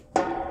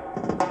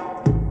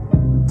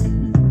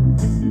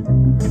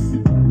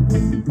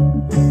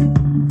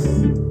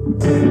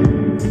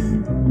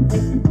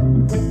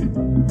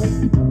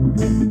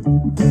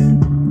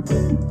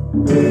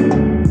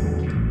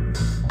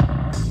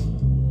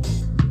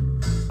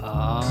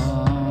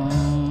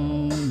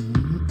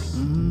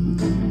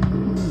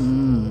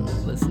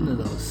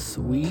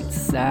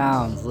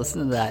sounds. Listen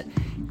to that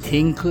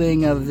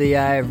tinkling of the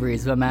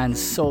ivories. My man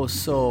So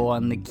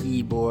on the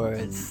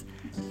keyboards.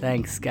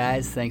 Thanks,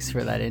 guys. Thanks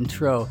for that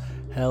intro.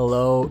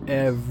 Hello,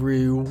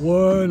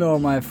 everyone, all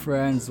my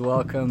friends.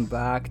 Welcome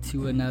back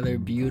to another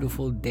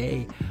beautiful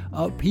day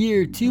up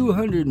here,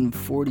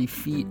 240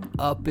 feet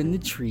up in the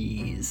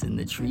trees, in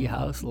the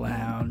Treehouse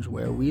Lounge,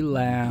 where we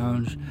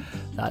lounge.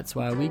 That's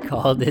why we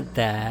called it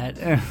that.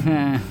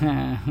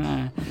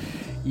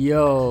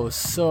 Yo,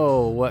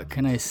 so what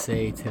can I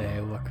say today?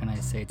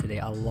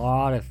 A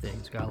lot of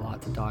things. We got a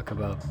lot to talk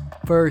about.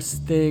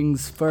 First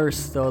things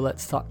first, though,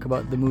 let's talk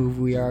about the movie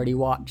we already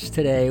watched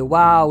today.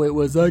 Wow, it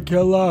was a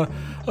killer,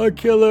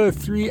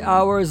 3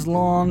 hours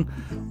long.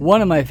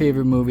 One of my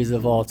favorite movies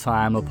of all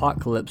time,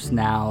 Apocalypse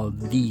Now,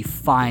 the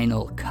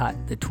final cut,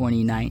 the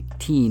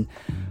 2019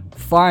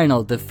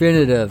 final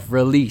definitive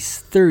release,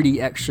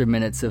 30 extra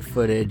minutes of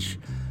footage.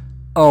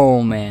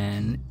 Oh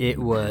man, it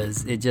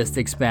just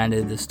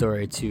expanded the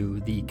story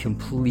to the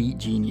complete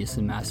genius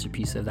and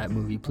masterpiece of that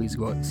movie. Please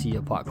go out and see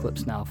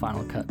Apocalypse Now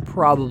Final Cut.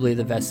 Probably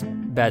the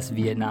best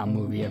Vietnam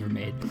movie ever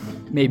made.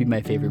 Maybe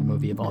my favorite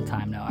movie of all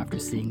time now after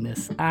seeing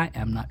this. I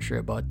am not sure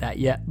about that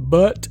yet,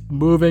 but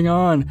moving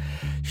on.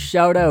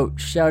 Shout out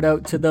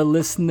to the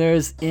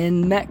listeners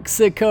in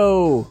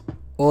Mexico.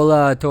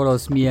 Hola a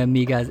todos mis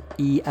amigas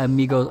y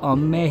amigos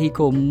en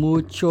México,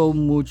 mucho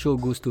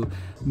gusto.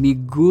 Me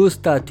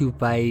gusta tu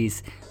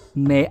país,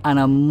 me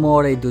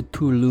enamoré de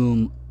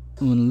Tulum,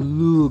 un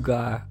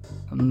lugar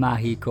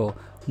mágico.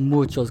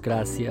 Muchas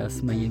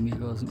gracias, mis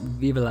amigos.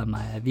 Viva la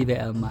Maya, viva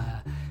el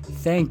Maya.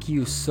 Thank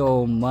you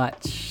so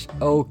much.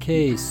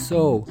 Okay,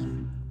 so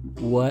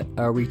what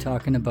are we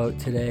talking about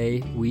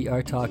today? We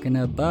are talking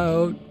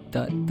about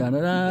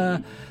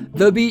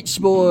The Beach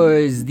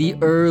Boys, the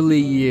early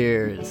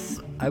years.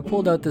 I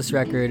pulled out this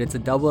record. It's a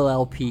double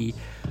LP.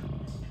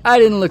 I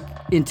didn't look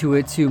into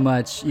it too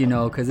much,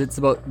 because it's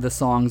about the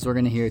songs we're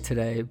going to hear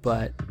today.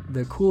 But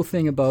the cool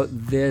thing about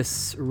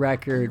this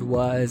record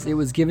was it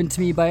was given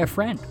to me by a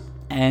friend.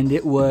 And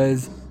it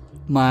was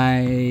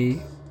my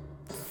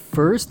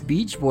first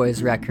Beach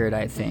Boys record,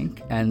 I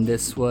think. And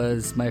this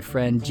was my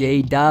friend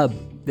J-Dub.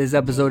 This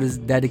episode is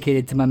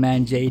dedicated to my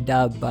man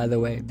J-Dub, by the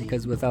way,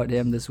 because without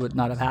him, this would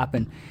not have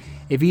happened.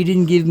 If he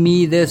didn't give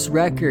me this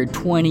record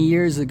 20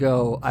 years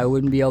ago, I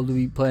wouldn't be able to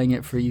be playing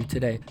it for you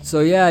today.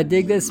 So yeah,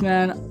 dig this,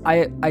 man.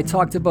 I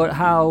talked about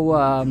how,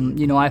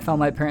 I found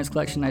my parents'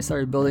 collection. I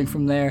started building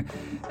from there.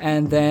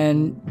 And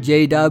then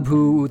J-Dub,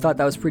 who thought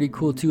that was pretty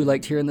cool too,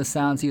 liked hearing the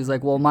sounds. He was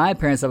like, well, my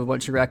parents have a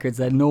bunch of records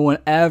that no one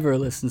ever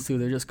listens to.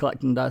 They're just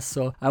collecting dust.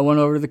 So I went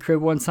over to the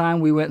crib one time.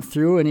 We went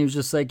through and he was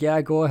just like,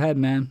 yeah, go ahead,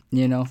 man.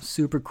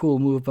 Super cool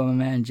move by my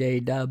man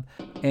J-Dub.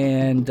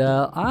 And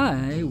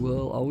I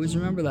will always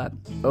remember that.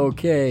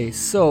 Okay,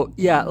 so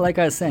yeah, like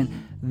I was saying,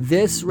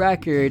 this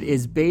record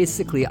is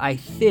basically, I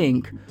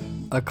think,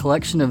 a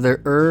collection of their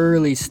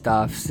early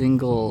stuff,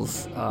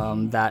 singles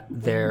that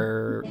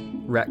their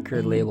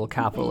record label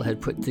Capitol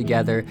had put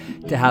together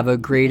to have a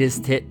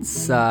greatest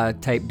hits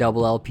type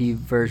double LP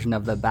version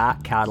of the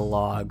back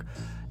catalog,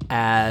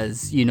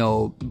 as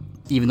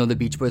even though the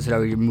Beach Boys had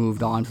already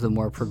moved on to the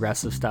more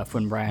progressive stuff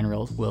when Brian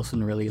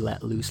Wilson really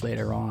let loose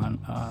later on.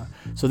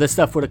 So this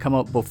stuff would have come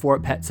out before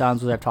Pet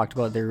Sounds, which I've talked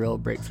about, their real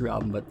breakthrough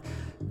album, but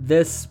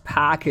this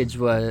package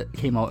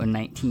came out in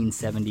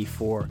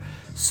 1974.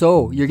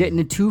 So you're getting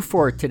a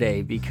 2-for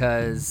today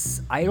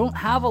because I don't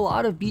have a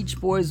lot of Beach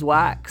Boys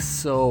wax,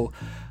 so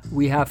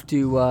we have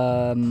to,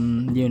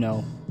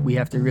 we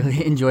have to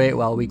really enjoy it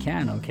while we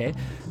can, okay?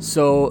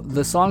 So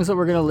the songs that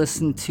we're going to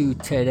listen to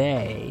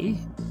today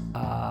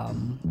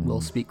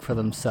will speak for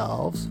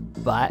themselves,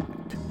 but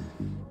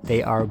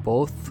they are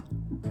both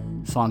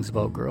songs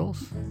about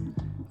girls,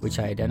 which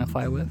I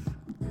identify with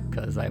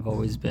because I've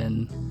always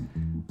been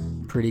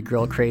pretty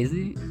girl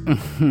crazy.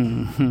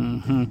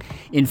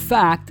 In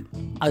fact,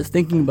 I was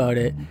thinking about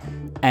it,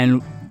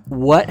 and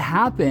what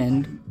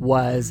happened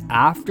was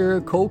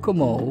after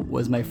Kokomo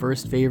was my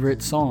first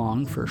favorite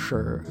song for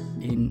sure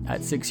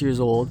at 6 years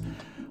old,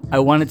 I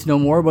wanted to know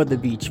more about the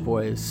Beach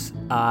Boys,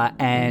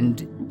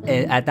 and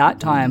at that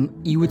time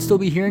you would still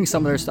be hearing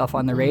some of their stuff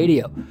on the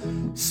radio.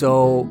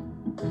 So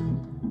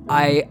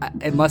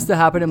it must have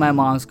happened in my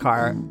mom's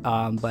car,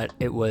 but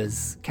it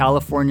was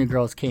California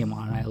Girls came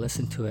on, and I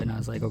listened to it, and I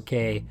was like,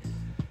 okay,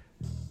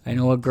 I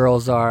know what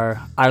girls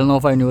are. I don't know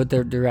if I knew what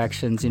their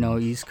directions,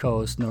 East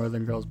Coast,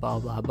 Northern Girls, blah,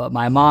 blah, but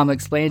my mom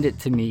explained it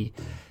to me.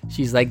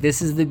 She's like,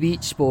 this is the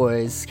Beach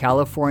Boys.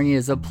 California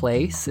is a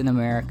place in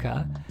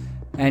America.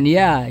 And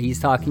yeah, he's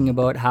talking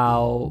about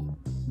how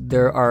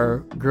there are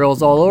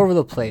girls all over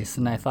the place.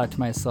 And I thought to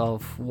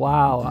myself,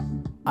 wow,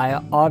 I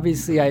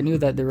knew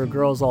that there were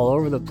girls all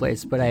over the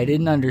place, but I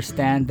didn't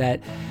understand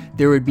that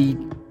there would be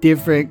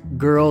different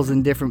girls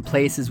in different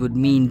places would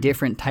mean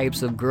different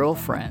types of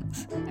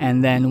girlfriends.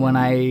 And then when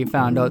I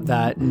found out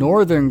that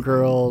Northern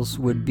girls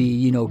would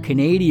be,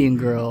 Canadian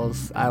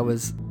girls, I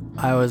was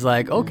I was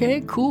like,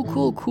 okay,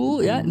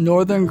 cool. Yeah,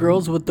 northern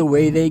girls with the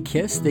way they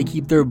kiss, they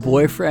keep their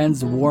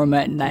boyfriends warm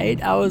at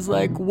night. I was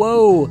like,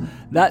 whoa,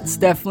 that's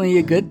definitely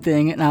a good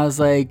thing. And I was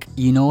like,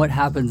 you know what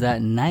happens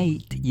at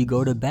night? You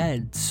go to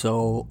bed.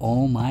 So,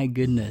 oh my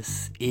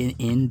goodness,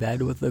 in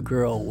bed with a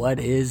girl. What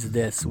is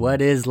this?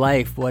 What is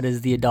life? What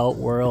is the adult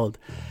world?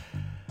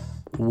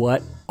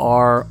 What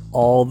are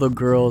all the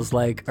girls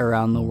like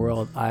around the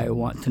world? I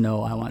want to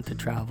know. I want to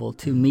travel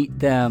to meet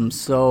them.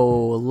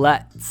 So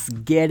let's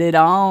get it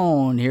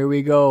on. Here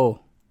we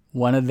go.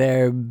 One of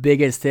their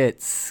biggest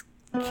hits,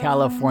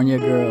 California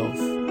Girls.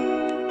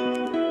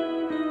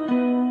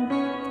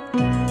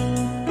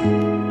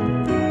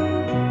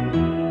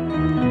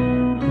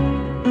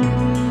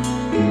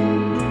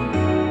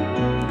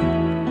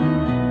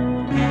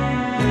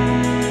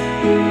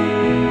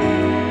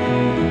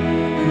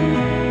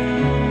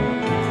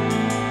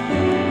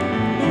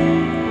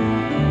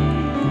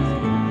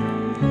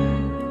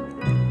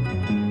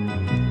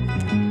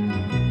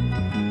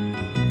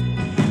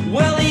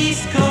 Well,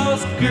 East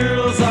Coast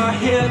girls are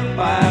hip.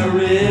 I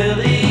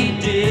really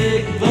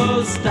dig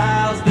those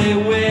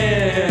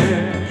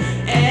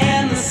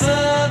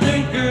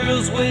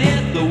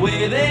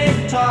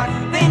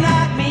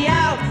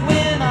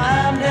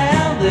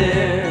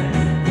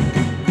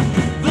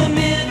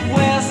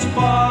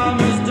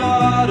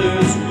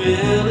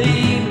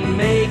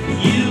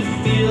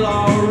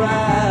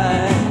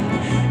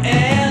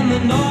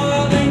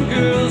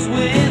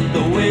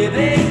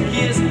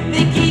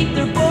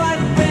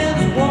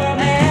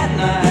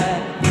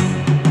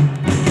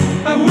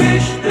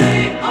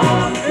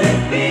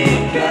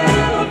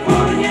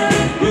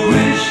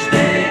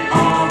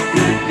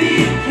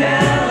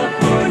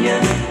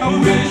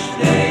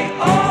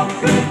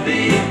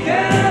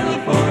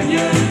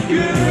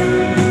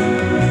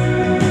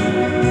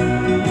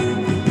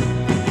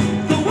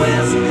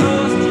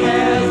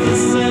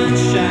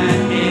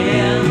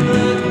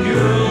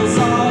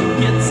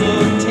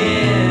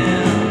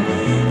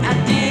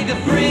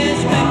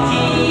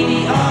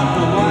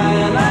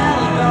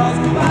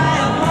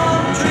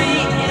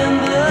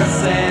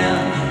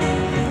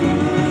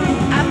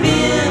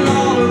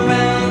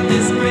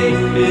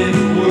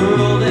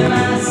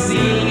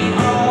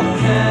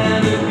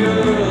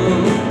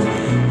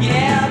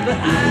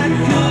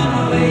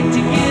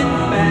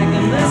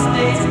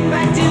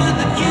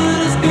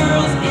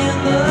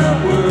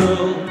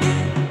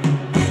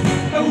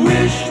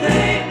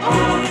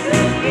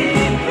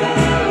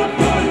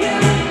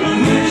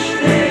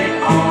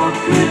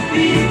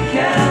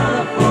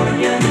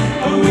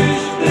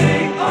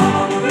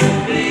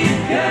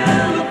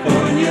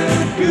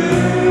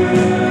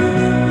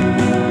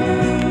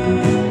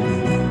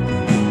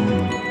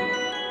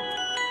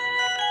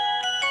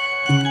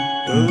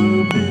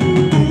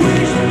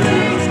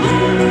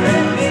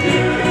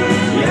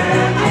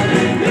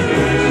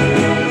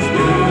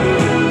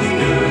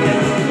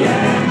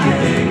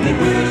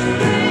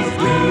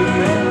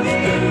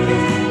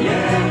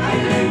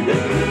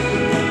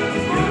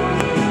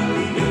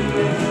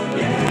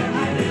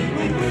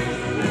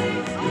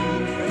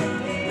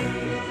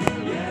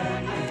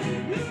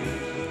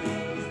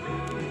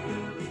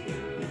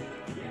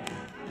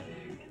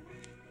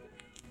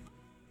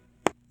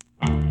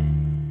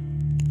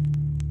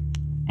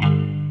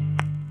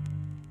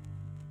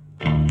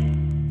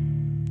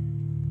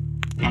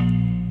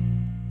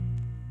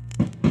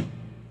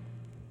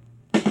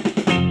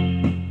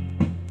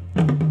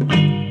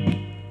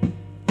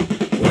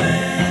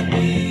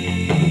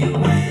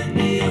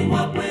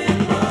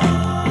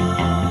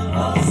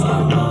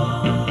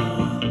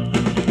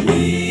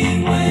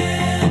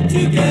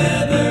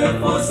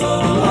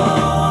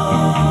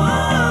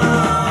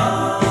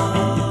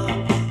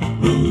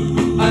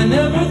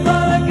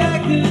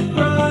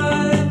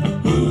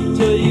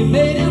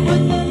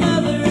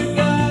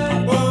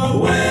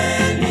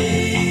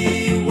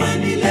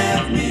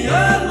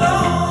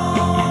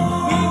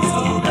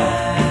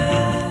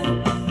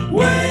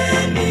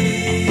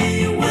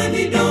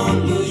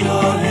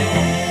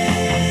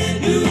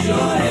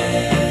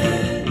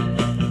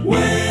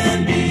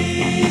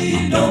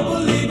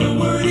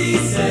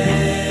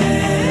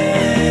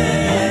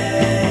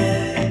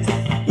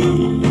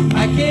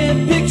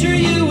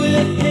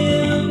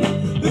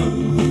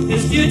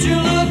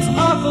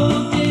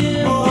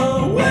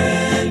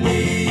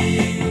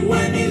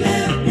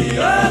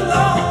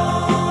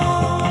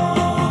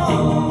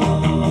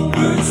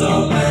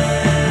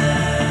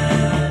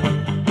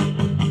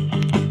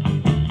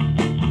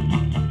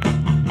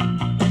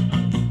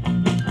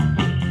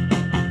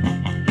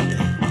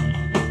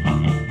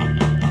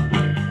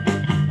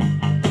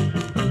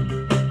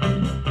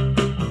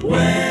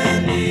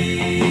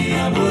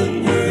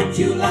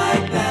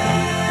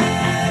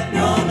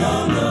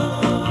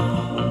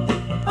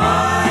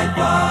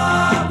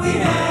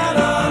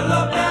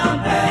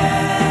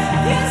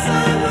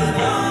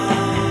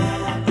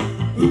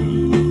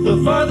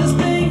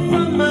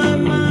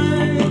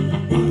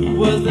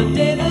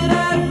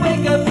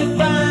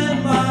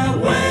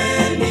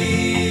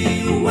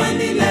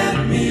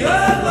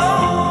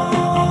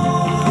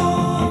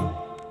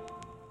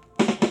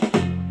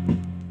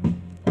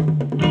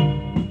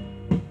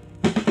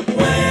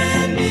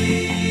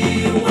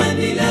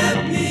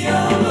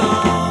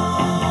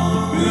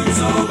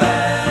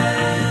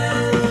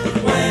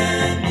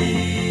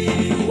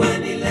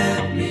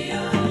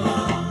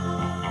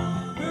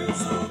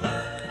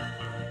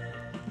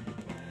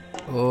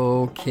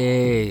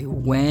Okay,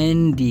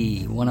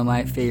 Wendy, one of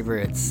my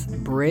favorites.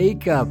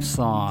 Breakup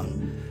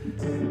song.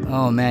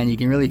 Oh man, you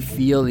can really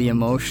feel the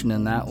emotion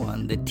in that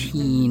one. The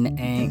teen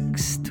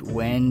angst,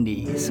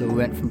 Wendy. So we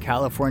went from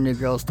California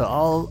Girls to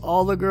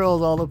all the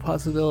girls, all the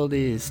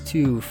possibilities,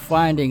 to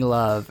finding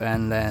love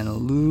and then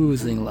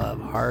losing love,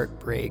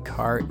 heartbreak,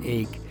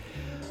 heartache.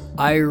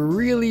 I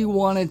really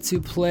wanted to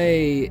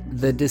play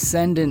the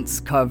Descendants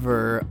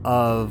cover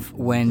of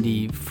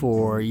Wendy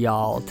for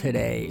y'all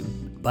today,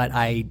 but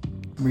I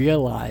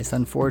realized,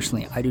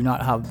 unfortunately, I do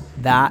not have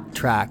that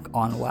track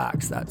on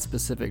wax, that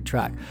specific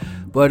track.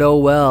 But oh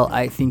well,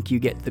 I think you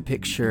get the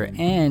picture.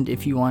 And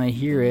if you want to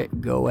hear it,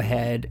 go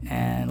ahead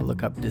and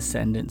look up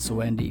Descendants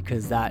Wendy,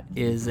 because that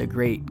is a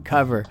great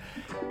cover.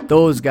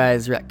 Those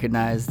guys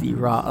recognize the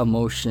raw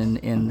emotion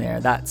in there.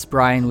 That's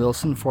Brian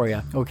Wilson for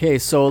you. Okay,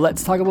 so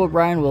let's talk about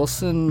Brian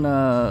Wilson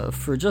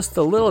for just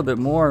a little bit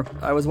more.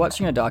 I was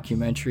watching a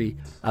documentary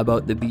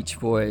about the Beach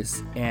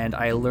Boys, and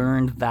I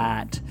learned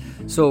that.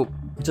 So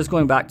just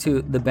going back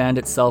to the band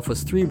itself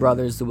was three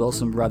brothers, the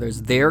Wilson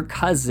brothers, their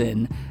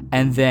cousin,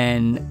 and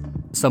then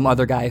some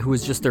other guy who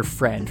was just their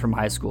friend from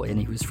high school, and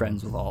he was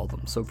friends with all of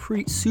them. So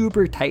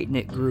super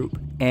tight-knit group.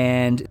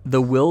 And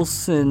the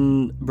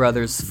Wilson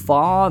brothers'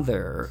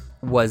 father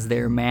was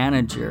their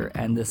manager,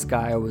 and this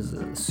guy was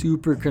a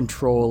super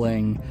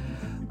controlling,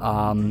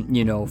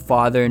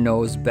 father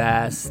knows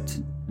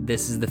best,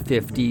 this is the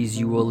 50s,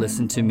 you will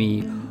listen to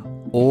me,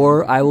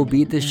 or I will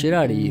beat the shit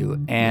out of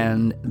you.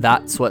 And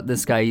that's what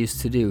this guy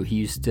used to do. He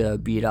used to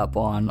beat up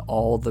on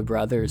all the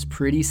brothers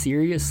pretty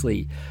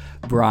seriously,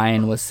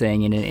 Brian was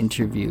saying in an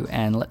interview.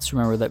 And let's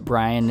remember that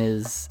Brian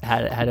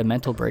had a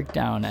mental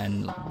breakdown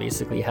and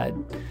basically had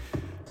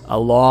a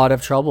lot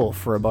of trouble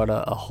for about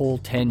a whole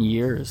 10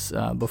 years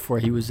before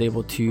he was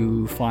able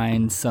to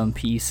find some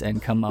peace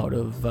and come out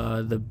of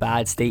the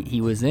bad state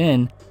he was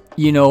in.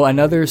 You know,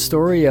 another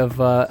story of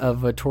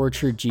a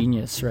tortured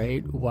genius,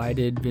 right? Why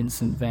did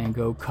Vincent van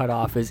Gogh cut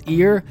off his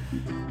ear?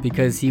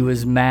 Because he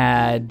was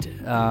mad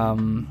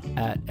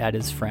at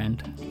his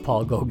friend,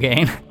 Paul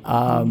Gauguin.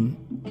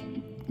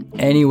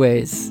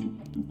 Anyways,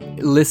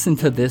 listen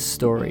to this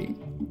story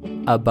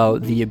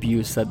about the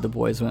abuse that the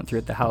boys went through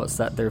at the house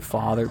that their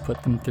father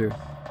put them through.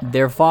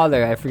 Their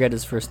father, I forget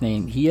his first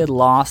name, he had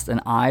lost an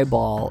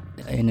eyeball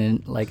in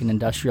an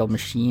industrial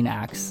machine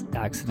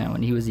accident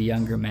when he was a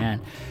younger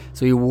man.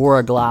 So he wore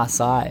a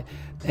glass eye.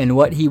 And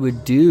what he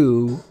would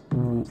do,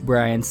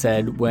 Brian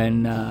said,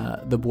 when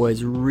the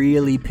boys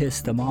really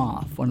pissed him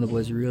off, one of the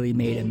boys really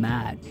made him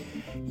mad,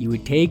 he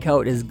would take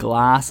out his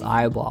glass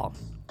eyeball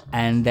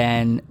and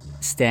then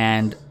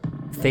stand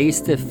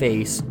face to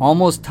face,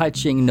 almost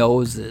touching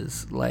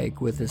noses,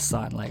 like with his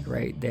son, like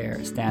right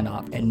there, stand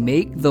off, and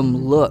make them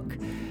look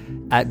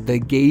at the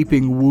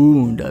gaping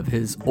wound of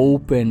his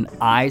open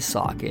eye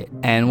socket.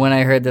 And when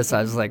I heard this,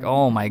 I was like,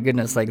 oh my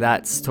goodness, like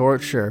that's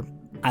torture.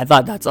 I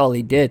thought that's all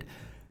he did.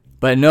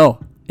 But no,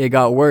 it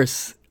got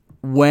worse.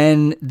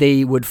 When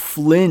they would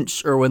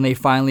flinch or when they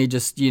finally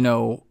just,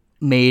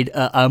 made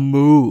a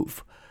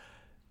move,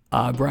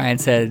 Brian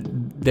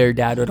said their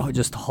dad would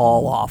just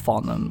haul off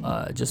on them,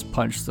 just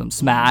punch them,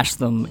 smash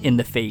them in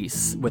the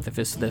face with the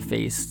fist of the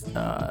face,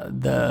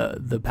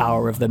 the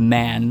power of the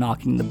man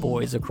knocking the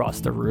boys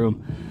across the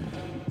room.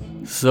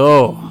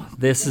 So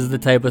this is the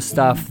type of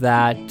stuff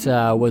that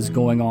was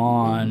going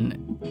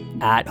on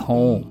at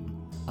home,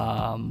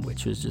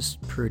 which was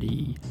just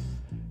pretty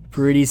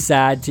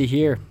sad to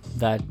hear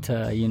that,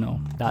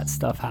 that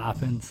stuff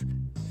happens.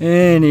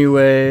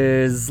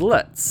 Anyways,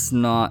 let's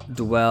not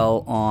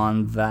dwell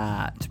on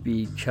that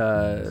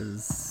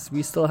because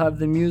we still have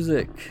the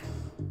music.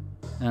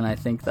 And I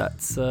think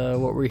that's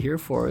what we're here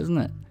for, isn't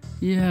it?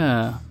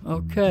 Yeah,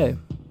 okay.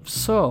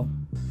 So,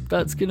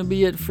 that's going to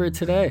be it for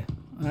today.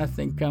 I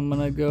think I'm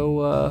going to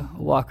go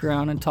walk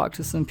around and talk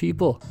to some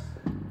people.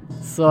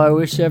 So I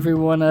wish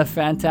everyone a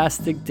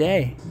fantastic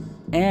day.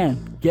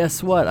 And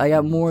guess what? I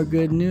got more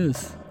good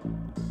news.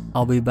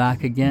 I'll be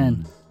back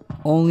again.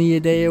 Only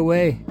a day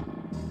away.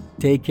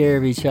 Take care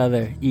of each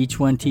other. Each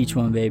one teach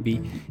one,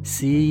 baby.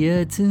 See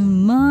ya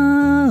tomorrow.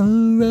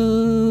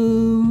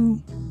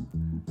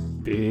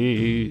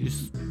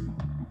 Peace.